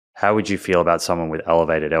How would you feel about someone with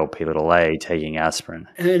elevated Lp(a) taking aspirin?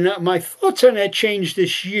 And my thoughts on that changed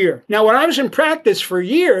this year. Now, when I was in practice for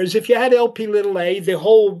years, if you had Lp(a), the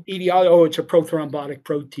whole etiology, oh, it's a prothrombotic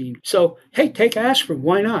protein. So, hey, take aspirin.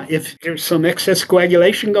 Why not? If there's some excess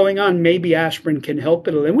coagulation going on, maybe aspirin can help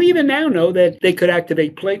it. And we even now know that they could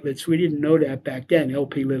activate platelets. We didn't know that back then,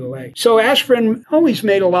 Lp(a). So aspirin always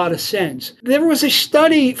made a lot of sense. There was a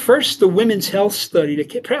study, first the Women's Health Study, that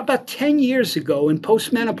came about 10 years ago in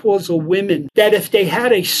postmenopausal women, that if they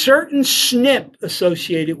had a certain SNP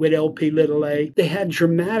associated with Lp(a), they had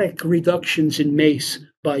dramatic reductions in MACE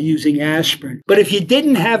by using aspirin. But if you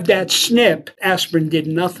didn't have that SNP, aspirin did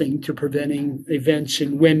nothing to preventing events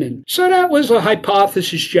in women. So that was a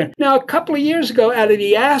hypothesis. Now, a couple of years ago, out of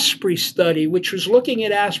the Aspirin study, which was looking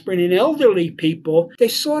at aspirin in elderly people, they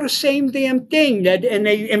saw the same damn thing, and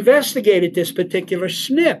they investigated this particular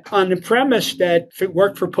SNP on the premise that if it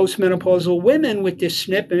worked for postmenopausal women with this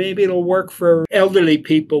SNP, maybe it'll work for elderly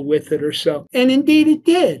people with it or so. And indeed it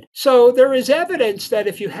did. So there is evidence that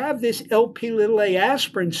if you have this Lp(a)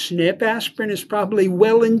 aspirin SNP, aspirin is probably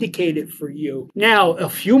well indicated for you. Now, a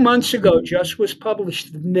few months ago, just was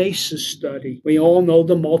published the MESA study. We all know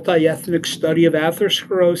the multi-ethnic study of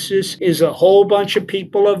atherosclerosis is a whole bunch of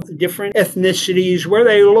people of different ethnicities where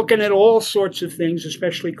they're looking at all sorts of things,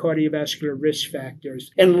 especially cardiovascular risk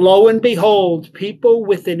factors. And lo and behold, people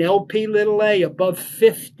with an Lp(a) above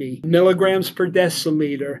 50 milligrams per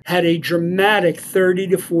deciliter had a dramatic 30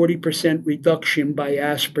 to 40% reduction by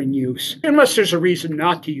aspirin use. Unless there's a reason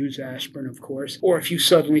not to use aspirin, of course, or if you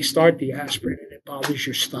suddenly start the aspirin and it bothers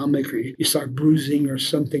your stomach or you start bruising or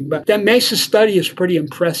something. But that MESA study is pretty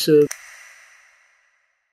impressive.